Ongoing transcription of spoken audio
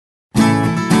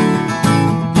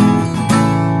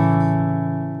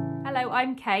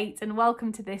I'm Kate and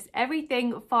welcome to this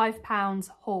everything £5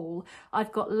 haul.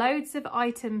 I've got loads of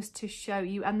items to show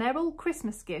you and they're all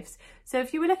Christmas gifts. So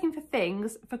if you were looking for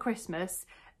things for Christmas,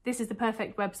 this is the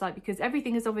perfect website because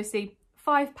everything is obviously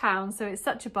 £5, so it's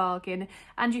such a bargain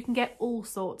and you can get all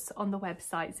sorts on the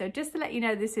website. So just to let you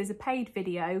know, this is a paid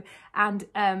video and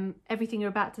everything you're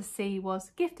about to see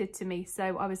was gifted to me.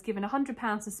 So I was given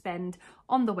 £100 to spend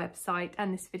on the website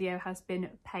and this video has been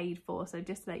paid for. So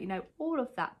just to let you know all of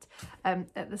that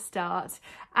at the start.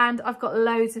 And I've got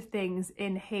loads of things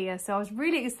in here. So I was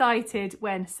really excited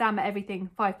when Sam at Everything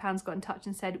 £5 got in touch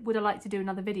and said, would I like to do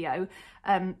another video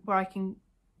where I can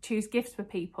choose gifts for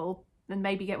people and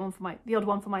maybe get one for the odd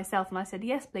one for myself. And I said,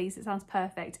 yes, please, it sounds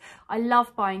perfect. I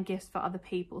love buying gifts for other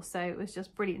people. So it was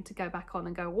just brilliant to go back on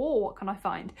and go, oh, what can I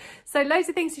find? So loads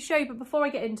of things to show you. But before I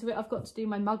get into it, I've got to do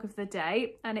my mug of the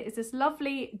day. And it is this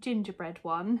lovely gingerbread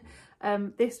one.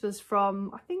 This was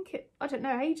from, I don't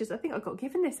know, ages. I think I got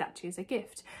given this actually as a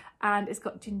gift. And it's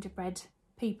got gingerbread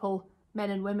people,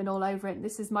 men and women all over it.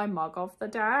 This is my mug of the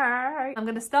day. I'm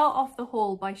going to start off the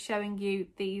haul by showing you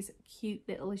these cute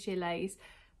little gilets.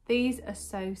 These are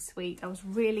so sweet. I was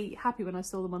really happy when I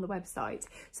saw them on the website.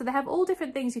 So they have all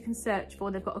different things you can search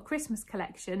for. They've got a Christmas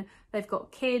collection, they've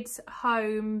got kids,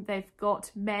 home, they've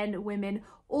got men, women,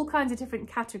 all kinds of different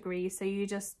categories. So you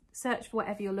just search for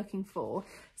whatever you're looking for.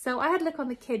 So I had a look on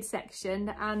the kids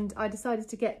section and I decided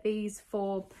to get these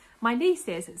for my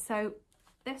nieces. So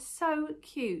they're so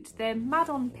cute. They're mad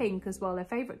on pink as well. Their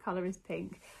favourite colour is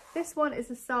pink. This one is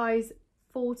a size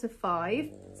 4 to 5.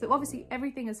 So obviously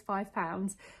everything is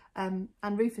 £5. And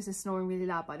Rufus is snoring really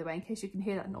loud, by the way, in case you can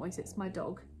hear that noise. It's my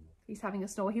dog. He's having a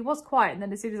snore. He was quiet and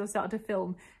then as soon as I started to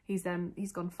film, he's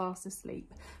gone fast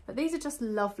asleep. But these are just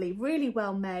lovely, really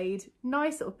well made,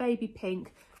 nice little baby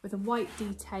pink with a white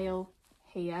detail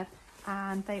here.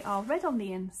 And they are red on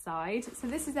the inside. So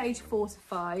this is age 4 to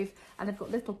 5 and they've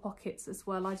got little pockets as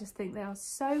well. I just think they are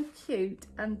so cute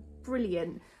and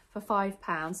brilliant for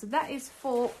 £5. So that is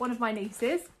for one of my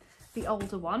nieces, the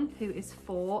older one who is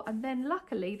 4, and then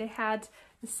luckily they had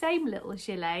the same little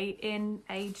gilet in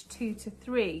age 2 to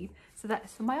 3. So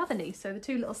that's for my other niece. So the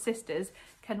two little sisters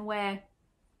can wear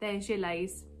their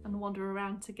gilets and wander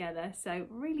around together. So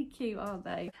really cute, aren't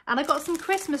they? And I got some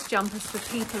Christmas jumpers for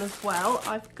people as well.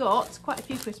 I've got quite a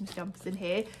few Christmas jumpers in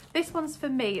here. This one's for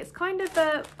me. It's kind of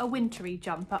a wintry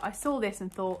jumper. I saw this and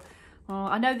thought, oh,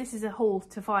 I know this is a haul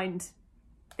to find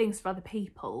things for other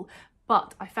people,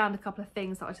 but I found a couple of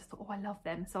things that I just thought, oh, I love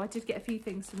them. So I did get a few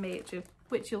things for me,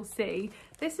 which you'll see.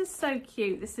 This is so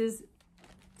cute. This is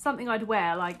something I'd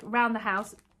wear like around the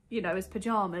house, you know, as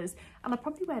pyjamas. And I'd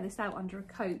probably wear this out under a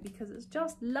coat because it's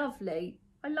just lovely.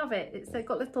 I love it. It's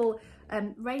got little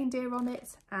reindeer on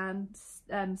it and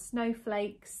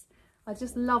snowflakes. I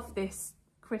just love this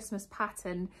Christmas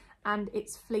pattern and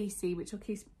it's fleecy, which will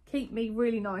keep me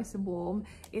really nice and warm.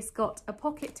 It's got a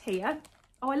pocket here.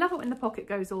 Oh, I love it when the pocket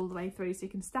goes all the way through so you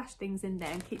can stash things in there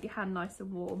and keep your hand nice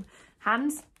and warm.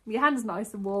 Your hand's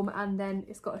nice and warm, and then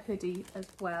it's got a hoodie as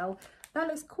well. That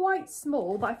looks quite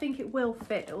small, but I think it will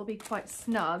fit. It will be quite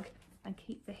snug and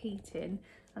keep the heat in.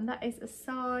 And that is a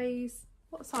size,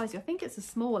 what size? I think it's a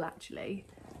small actually.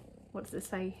 What does it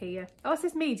say here? Oh, it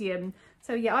says medium.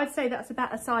 So yeah, I'd say that's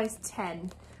about a size 10.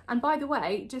 And by the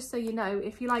way, just so you know,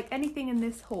 if you like anything in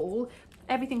this haul,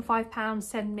 everything £5,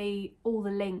 send me all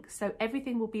the links. So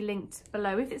everything will be linked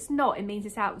below. If it's not, it means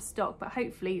it's out of stock, but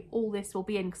hopefully all this will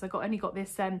be in because I only got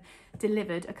this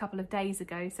delivered a couple of days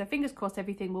ago. So fingers crossed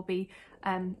everything will be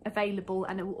available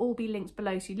and it will all be linked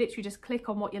below. So you literally just click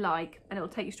on what you like and it will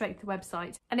take you straight to the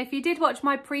website. And if you did watch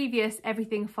my previous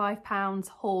everything £5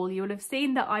 haul, you will have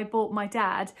seen that I bought my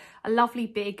dad a lovely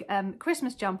big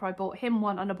Christmas jumper. I bought him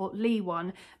one and I bought Lee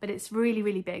one, but it's really,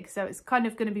 really big. So it's kind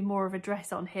of going to be more of a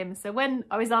dress on him. So when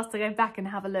I was asked to go back and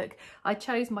have a look, I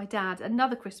chose my dad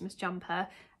another Christmas jumper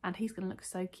and he's going to look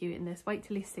so cute in this. Wait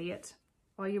till you see it.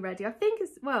 Are you ready? I think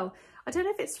it's, well, I don't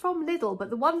know if it's from Lidl, but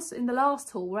the ones in the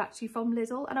last haul were actually from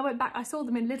Lidl. And I went back, I saw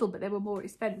them in Lidl, but they were more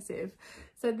expensive.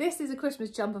 So this is a Christmas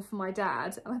jumper for my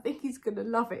dad and I think he's going to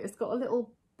love it. It's got a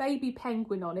little baby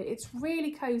penguin on it. It's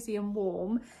really cozy and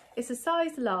warm. It's a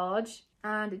size large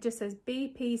and it just says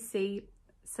BPC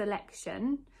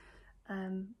selection,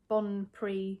 Bon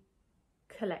Prix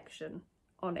collection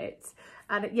on it.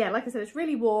 And yeah, like I said, it's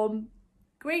really warm,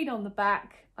 green on the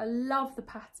back. I love the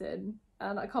pattern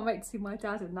and I can't wait to see my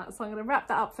dad in that. So I'm going to wrap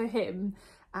that up for him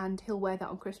and he'll wear that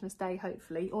on Christmas Day,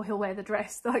 hopefully, or he'll wear the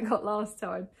dress that I got last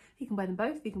time. He can wear them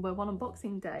both. He can wear one on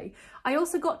Boxing Day. I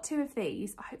also got 2 of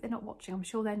these. I hope they're not watching. I'm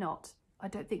sure they're not. I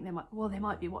don't think they might. Well, they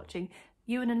might be watching.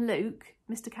 Ewan and Luke,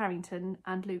 Mr. Carrington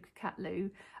and Luke Catloo,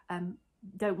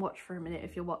 don't watch for a minute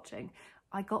if you're watching.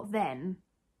 I got then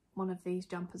one of these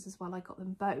jumpers as well. I got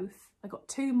them both. I got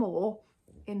 2 more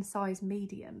in size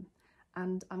medium,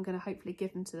 and I'm going to hopefully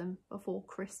give them to them before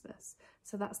Christmas.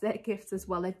 So that's their gifts as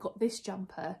well. They've got this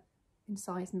jumper in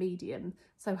size medium.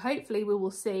 So hopefully we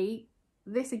will see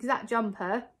this exact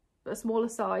jumper, but a smaller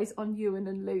size, on Ewan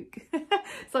and Luke.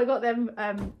 So I got them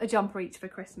a jumper each for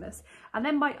Christmas. And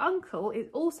then my uncle is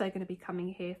also going to be coming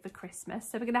here for Christmas.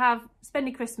 So we're going to have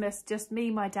spending Christmas, just me,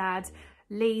 my dad,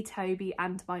 Lee, Toby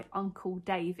and my uncle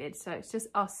David. So it's just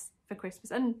us for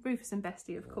Christmas, and Rufus and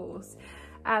Bestie of course.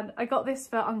 And I got this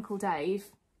for Uncle Dave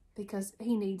because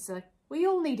he needs we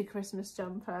all need a Christmas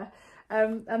jumper.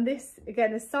 And this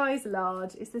again is size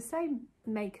large. It's the same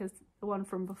make as the one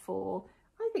from before.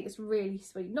 I think it's really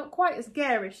sweet. Not quite as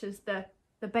garish as the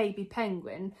baby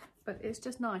penguin, but it's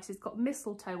just nice. It's got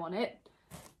mistletoe on it.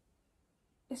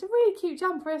 It's a really cute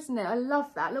jumper, isn't it? I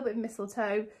love that. A little bit of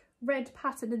mistletoe, red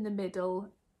pattern in the middle.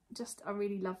 Just a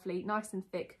really lovely, nice and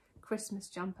thick Christmas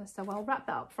jumper. So I'll wrap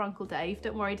that up for Uncle Dave.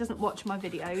 Don't worry, he doesn't watch my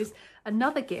videos.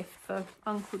 Another gift for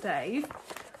Uncle Dave.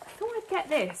 I thought I'd get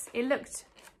this. It looked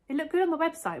good on the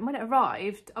website, and when it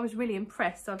arrived I was really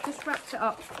impressed. So I've just wrapped it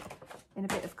up in a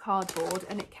bit of cardboard,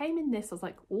 and it came in this. I was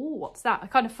like, oh, what's that? I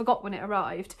kind of forgot when it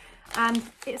arrived. And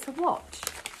it's a watch.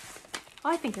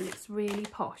 I think it looks really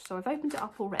posh, so I've opened it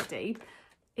up already.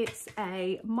 It's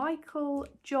a Michael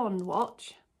John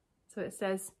watch. So it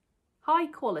says high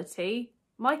quality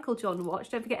Michael John watch.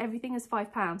 Don't forget, everything is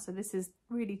 £5, so this is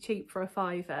really cheap for a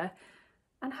 £5.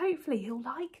 And hopefully he'll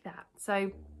like that.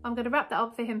 So I'm going to wrap that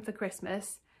up for him for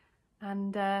Christmas,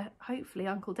 and hopefully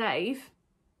Uncle Dave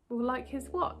will like his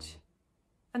watch.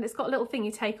 And it's got a little thing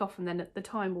you take off and then the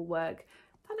time will work.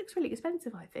 That looks really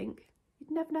expensive, I think.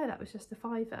 You'd never know that was just a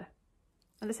 £5.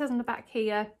 And it says on the back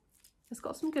here, it's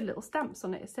got some good little stamps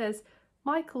on it. It says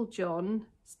Michael John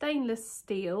stainless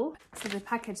steel. So they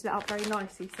packaged it up very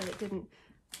nicely so it didn't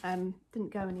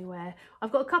go anywhere.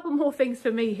 I've got a couple more things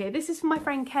for me here. This is for my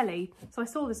friend Kelly. So I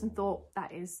saw this and thought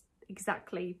that is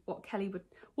exactly what Kelly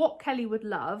would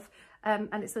love.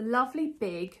 And it's a lovely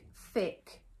big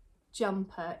thick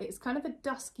jumper. It's kind of a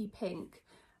dusky pink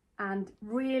and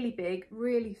really big,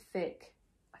 really thick.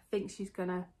 I think she's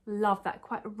gonna love that.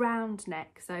 Quite a round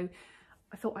neck, so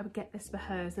I thought I would get this for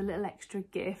her as a little extra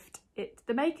gift.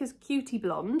 The maker's Cutie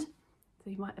Blonde, so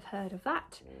you might have heard of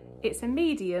that. It's a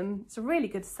medium, it's a really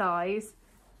good size,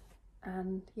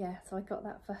 and yeah, so I got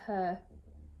that for her.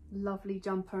 Lovely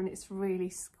jumper, and it's really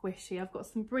squishy. I've got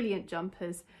some brilliant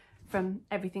jumpers from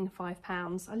everything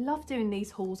 £5. I love doing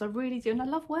these hauls, I really do, and I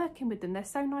love working with them. They're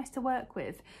so nice to work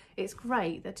with. It's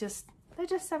great. They're just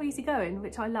so easygoing,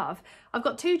 which I love. I've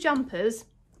got 2 jumpers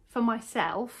for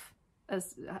myself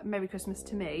as Merry Christmas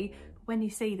to me. When you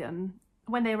see them,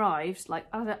 when they arrived, like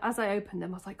as I opened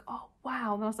them, I was like, oh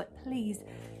wow, and I was like, please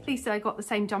say I got the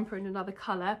same jumper in another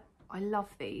colour. I love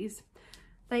these.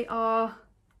 They are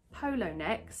polo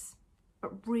necks,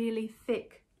 but really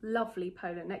thick, lovely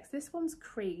polo necks. This one's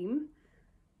cream,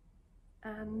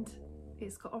 and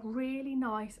it's got a really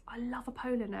nice, I love a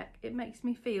polo neck. It makes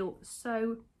me feel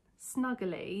so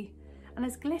snuggly, and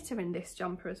there's glitter in this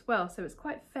jumper as well, so it's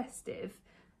quite festive.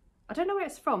 I don't know where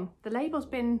it's from. The label's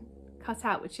been cut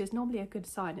out, which is normally a good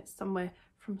sign. It's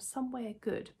from somewhere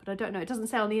good, but I don't know. It doesn't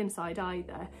say on the inside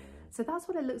either. So that's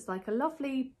what it looks like. A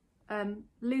lovely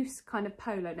loose kind of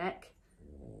polo neck.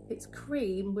 It's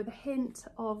cream with a hint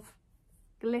of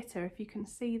glitter, if you can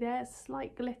see there,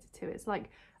 slight glitter to it. It's like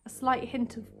a slight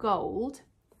hint of gold,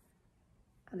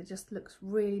 and it just looks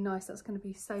really nice. That's going to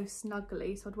be so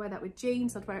snuggly. So I'd wear that with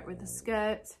jeans, I'd wear it with a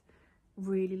skirt.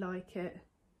 Really like it.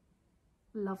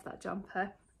 Love that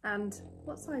jumper. And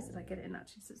what size did I get it in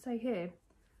actually? Does it say here?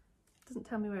 It doesn't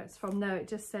tell me where it's from. No, it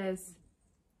just says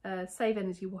save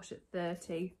energy, wash at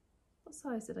 30. What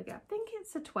size did I get? I think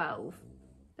it's a 12.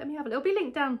 Let me have a look. It'll be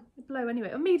linked down below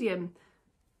anyway. A medium.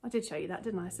 I did show you that,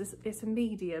 didn't I? So it's a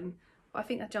medium. But I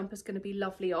think that jumper's going to be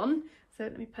lovely on. So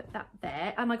let me put that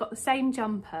there. And I got the same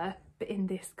jumper, but in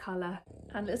this colour.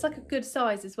 And it's like a good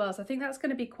size as well. So I think that's going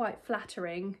to be quite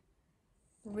flattering.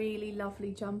 Really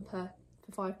lovely jumper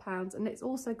for £5. And it's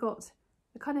also got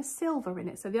a kind of silver in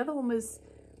it. So the other one was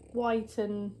white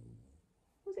and,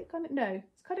 was it kind of, no,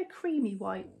 it's kind of creamy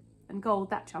white and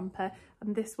gold, that jumper.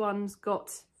 And this one's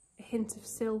got a hint of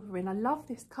silver in. I love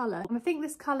this colour, and I think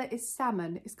this colour is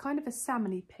salmon. It's kind of a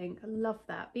salmony pink. I love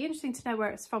that. Be interesting to know where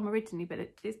it's from originally, but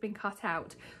it's been cut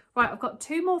out. Right, I've got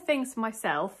 2 more things for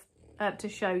myself to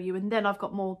show you, and then I've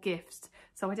got more gifts.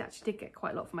 So I actually did get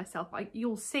quite a lot for myself.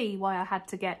 You'll see why I had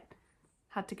to get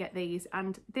had to get these,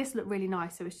 and this looked really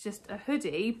nice. So it's just a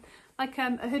hoodie, like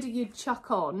a hoodie you'd chuck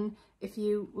on if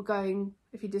you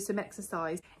do some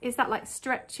exercise. It's that like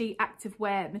stretchy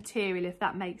activewear material, if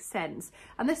that makes sense.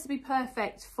 And this would be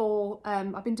perfect for,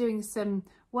 I've been doing some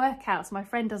workouts. My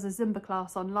friend does a Zumba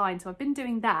class online, so I've been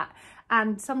doing that.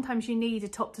 And sometimes you need a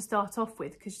top to start off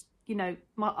with, because you know,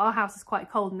 our house is quite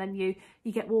cold, and then you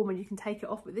get warm and you can take it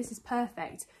off. But this is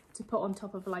perfect to put on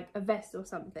top of like a vest or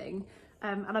something.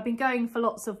 And I've been going for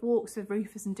lots of walks with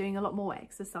Rufus and doing a lot more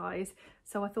exercise,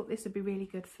 so I thought this would be really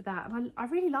good for that, and I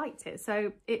really liked it.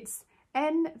 So it's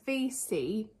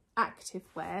NVC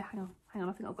Activewear. Hang on,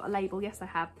 I think I've got a label. Yes, I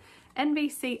have.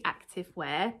 NVC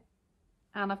Activewear,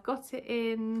 and I've got it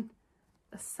in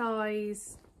a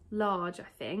size large, I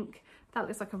think. That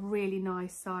looks like a really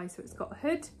nice size. So it's got a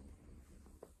hood,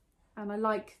 and I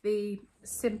like the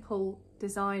simple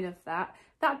design of that.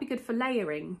 That would be good for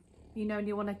layering, you know, and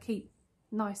you want to keep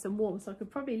nice and warm. So I could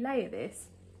probably layer this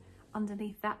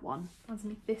underneath that one,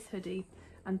 underneath this hoodie,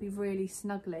 and be really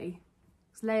snuggly.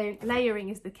 Layering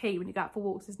is the key when you go out for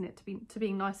walks, isn't it, to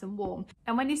being nice and warm.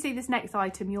 And when you see this next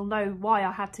item, you'll know why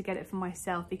I had to get it for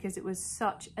myself, because it was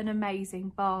such an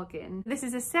amazing bargain. This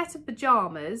is a set of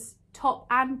pyjamas, top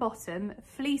and bottom,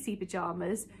 fleecy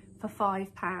pyjamas for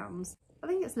 £5. I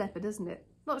think it's leopard, isn't it?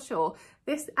 Not sure.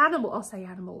 This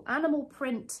animal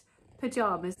print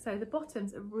pyjamas. So the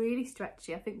bottoms are really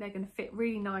stretchy. I think they're going to fit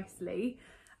really nicely,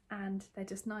 and they're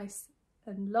just nice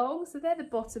and long. So they're the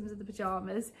bottoms of the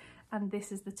pyjamas, and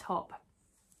this is the top.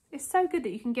 It's so good that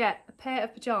you can get a pair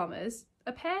of pyjamas,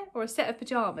 a pair or a set of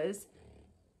pyjamas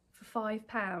for £5.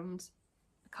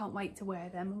 I can't wait to wear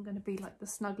them. I'm going to be like the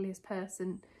snuggliest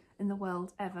person in the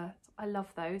world ever. I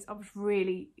love those. I was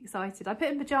really excited. I put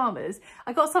in pyjamas.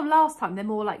 I got some last time. They're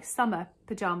more like summer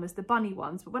pyjamas, the bunny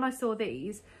ones. But when I saw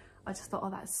these, I just thought,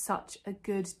 oh, that's such a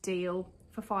good deal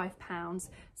for £5.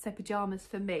 So pyjamas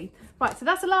for me. Right, so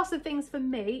that's the last of things for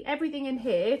me. Everything in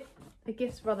here are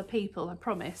gifts for other people, I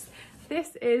promise.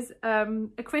 This is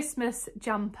a Christmas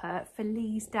jumper for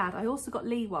Lee's dad. I also got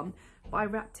Lee one, but I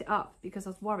wrapped it up because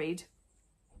I was worried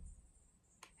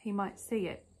he might see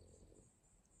it.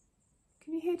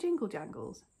 Can you hear jingle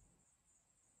jangles?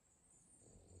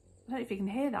 I don't know if you can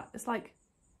hear that. It's like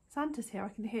Santa's here. I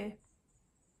can hear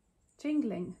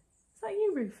jingling. Is that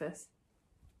you, Rufus?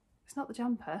 It's not the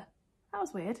jumper. That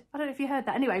was weird. I don't know if you heard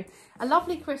that. Anyway, a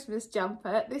lovely Christmas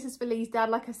jumper. This is for Lee's dad.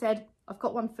 Like I said, I've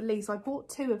got one for Lee, so I bought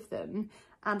two of them,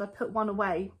 and I put one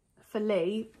away for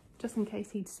Lee just in case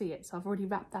he'd see it. So I've already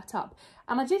wrapped that up.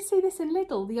 And I did see this in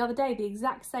Lidl the other day, the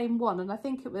exact same one, and I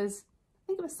think it was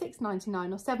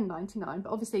 £6.99 or £7.99,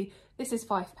 but obviously this is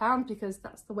 £5 because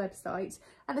that's the website.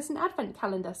 And it's an advent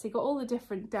calendar, so you've got all the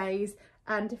different days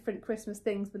and different Christmas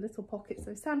things with little pockets.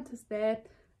 So Santa's there,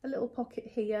 a little pocket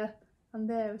here and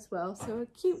there as well. So a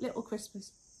cute little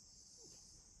Christmas.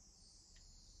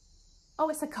 Oh,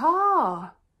 it's a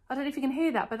car. I don't know if you can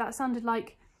hear that, but that sounded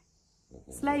like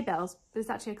sleigh bells, but it's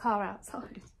actually a car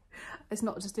outside. It's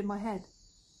not just in my head.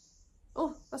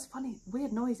 Oh, that's funny,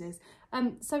 weird noises.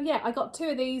 So yeah, I got two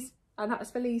of these, and that's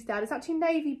for Lee's dad. It's actually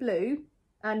navy blue,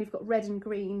 and you've got red and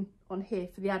green on here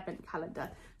for the advent calendar.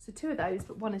 So two of those,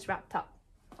 but one is wrapped up.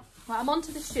 Right, I'm on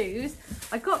to the shoes.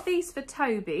 I got these for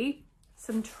Toby,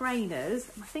 some trainers.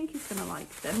 I think he's gonna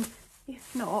like them.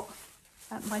 If not,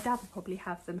 my dad will probably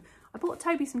have them. I bought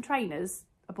Toby some trainers.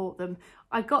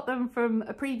 I got them from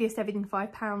a previous Everything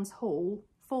 £5 haul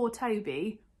for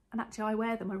Toby. And actually I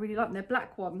wear them, I really like them. They're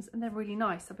black ones and they're really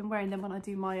nice. I've been wearing them when I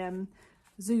do my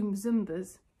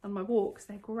Zumbas on my walks.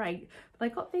 They're great. But I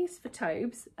got these for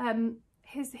Tobes.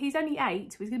 He's only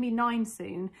 8, he's going to be 9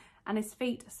 soon, and his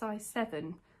feet are size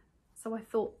 7. So I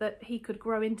thought that he could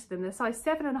grow into them. They're size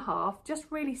 7.5, just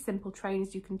really simple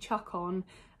trainers you can chuck on,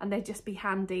 and they'd just be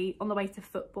handy on the way to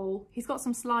football. He's got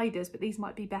some sliders, but these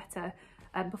might be better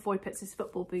before he puts his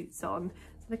football boots on.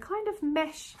 So they're kind of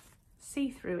mesh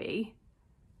see-through-y,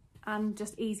 and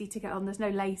just easy to get on. There's no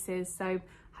laces, so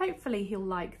hopefully he'll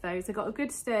like those. They've got a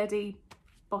good sturdy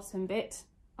bottom bit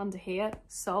under here,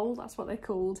 sole, that's what they're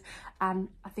called, and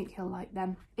I think he'll like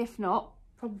them. If not,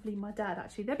 probably my dad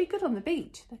actually. They'd be good on the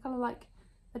beach. They're kind of like,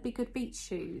 they'd be good beach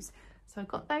shoes. So I've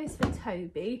got those for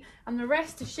Toby, and the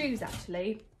rest of shoes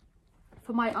actually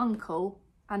for my uncle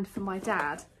and for my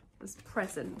dad as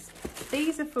presents.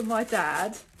 These are for my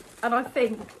dad, and I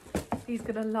think he's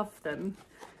gonna love them,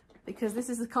 because this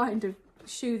is the kind of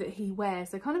shoe that he wears.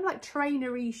 They're kind of like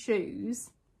trainery shoes.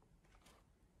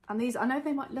 And these, I know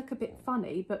they might look a bit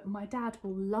funny, but my dad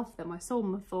will love them. I saw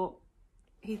them and thought,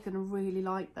 he's going to really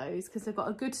like those, because they've got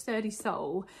a good sturdy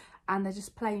sole and they're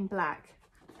just plain black.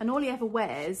 And all he ever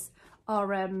wears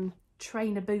are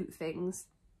trainer boot things.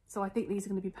 So I think these are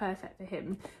going to be perfect for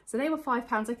him. So they were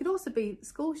 £5. They could also be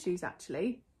school shoes,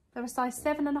 actually. They're a size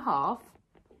 7.5.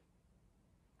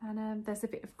 And there's a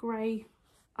bit of grey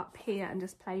up here and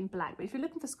just plain black. But if you're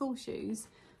looking for school shoes,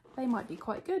 they might be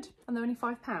quite good. And they're only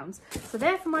 £5. So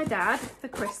they're for my dad for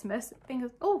Christmas.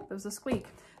 Fingers, oh, there was a squeak.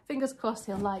 Fingers crossed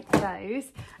he'll like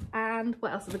those. And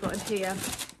what else have I got in here?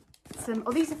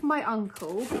 Oh, these are for my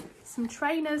uncle. Some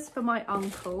trainers for my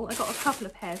uncle. I got a couple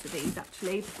of pairs of these,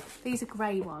 actually. These are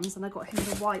grey ones, and I got him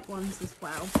the white ones as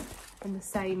well, in the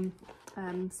same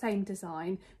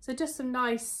design. So just some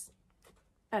nice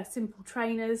simple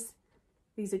trainers.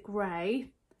 These are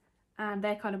grey, and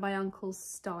they're kind of my uncle's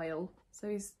style. So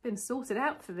he's been sorted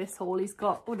out for this haul. He's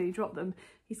got, oh, did he drop them?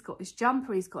 He's got his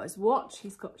jumper, he's got his watch,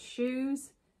 he's got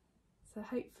shoes. So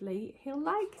hopefully he'll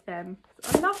like them.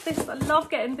 I love this. I love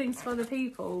getting things for other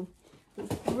people.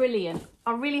 It's brilliant.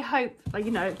 I really hope,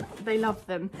 you know, they love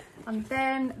them. And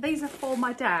then these are for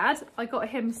my dad. I got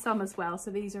him some as well. So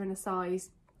these are in a size,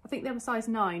 I think they were size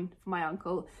 9 for my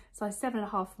uncle. Size 7.5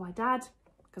 for my dad,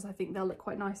 because I think they'll look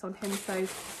quite nice on him. So I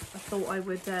thought I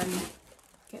would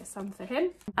get some for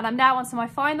him. And I'm now on to my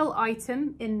final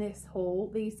item in this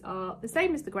haul. These are the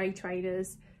same as the grey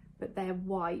trainers, but they're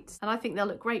white, and I think they'll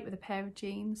look great with a pair of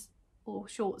jeans or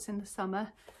shorts in the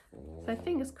summer. So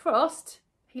fingers crossed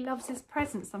he loves his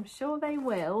presents. I'm sure they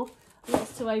will.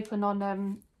 Lots to open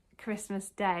on Christmas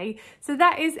Day. So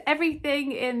that is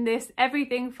everything in this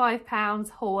everything £5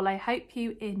 haul. I hope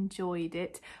you enjoyed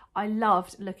it. I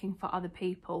loved looking for other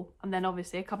people, and then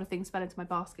obviously a couple of things fell into my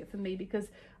basket for me because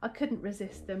I couldn't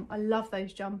resist them. I love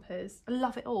those jumpers. I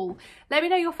love it all. Let me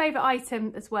know your favourite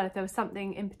item as well, if there was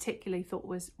something in particular you thought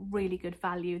was really good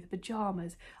value. The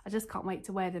pyjamas, I just can't wait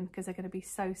to wear them because they're going to be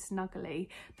so snuggly.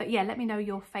 But yeah, let me know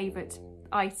your favourite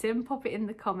item. Pop it in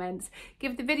the comments.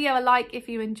 Give the video a like if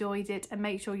you enjoyed it, and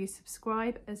make sure you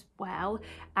subscribe as well.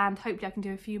 And hopefully I can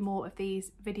do a few more of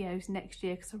these videos next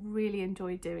year because I really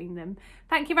enjoy doing them.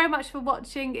 Thank you very much for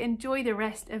watching. Enjoy the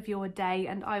rest of your day,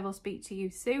 and I will speak to you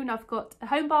soon. I've got a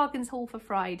home bargains haul for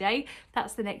Friday.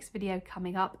 That's the next video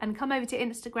coming up. And come over to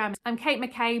Instagram. I'm Kate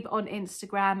McCabe on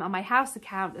Instagram, and my house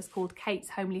account is called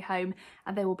Kate's Homely Home,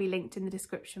 and they will be linked in the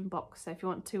description box. So if you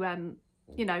want to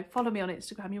you know, follow me on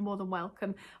Instagram, you're more than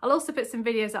welcome. I'll also put some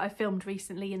videos that I filmed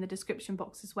recently in the description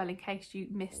box as well, in case you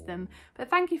missed them. But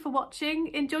thank you for watching.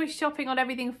 Enjoy shopping on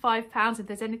everything £5. If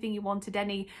there's anything you wanted,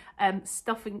 any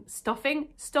stocking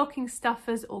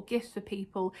stuffers or gifts for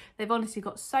people, they've honestly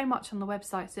got so much on the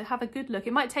website, so have a good look.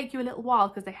 It might take you a little while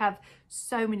because they have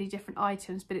so many different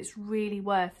items, but it's really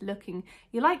worth looking.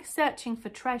 You like searching for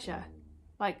treasure.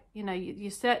 Like, you know, you're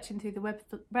searching through the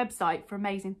website for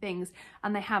amazing things,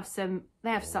 and they have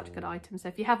such good items. So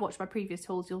if you have watched my previous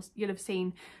hauls, you'll have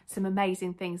seen some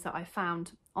amazing things that I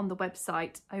found on the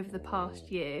website over the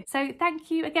past year. So thank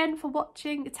you again for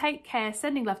watching. Take care,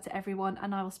 sending love to everyone,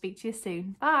 and I will speak to you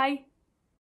soon. Bye.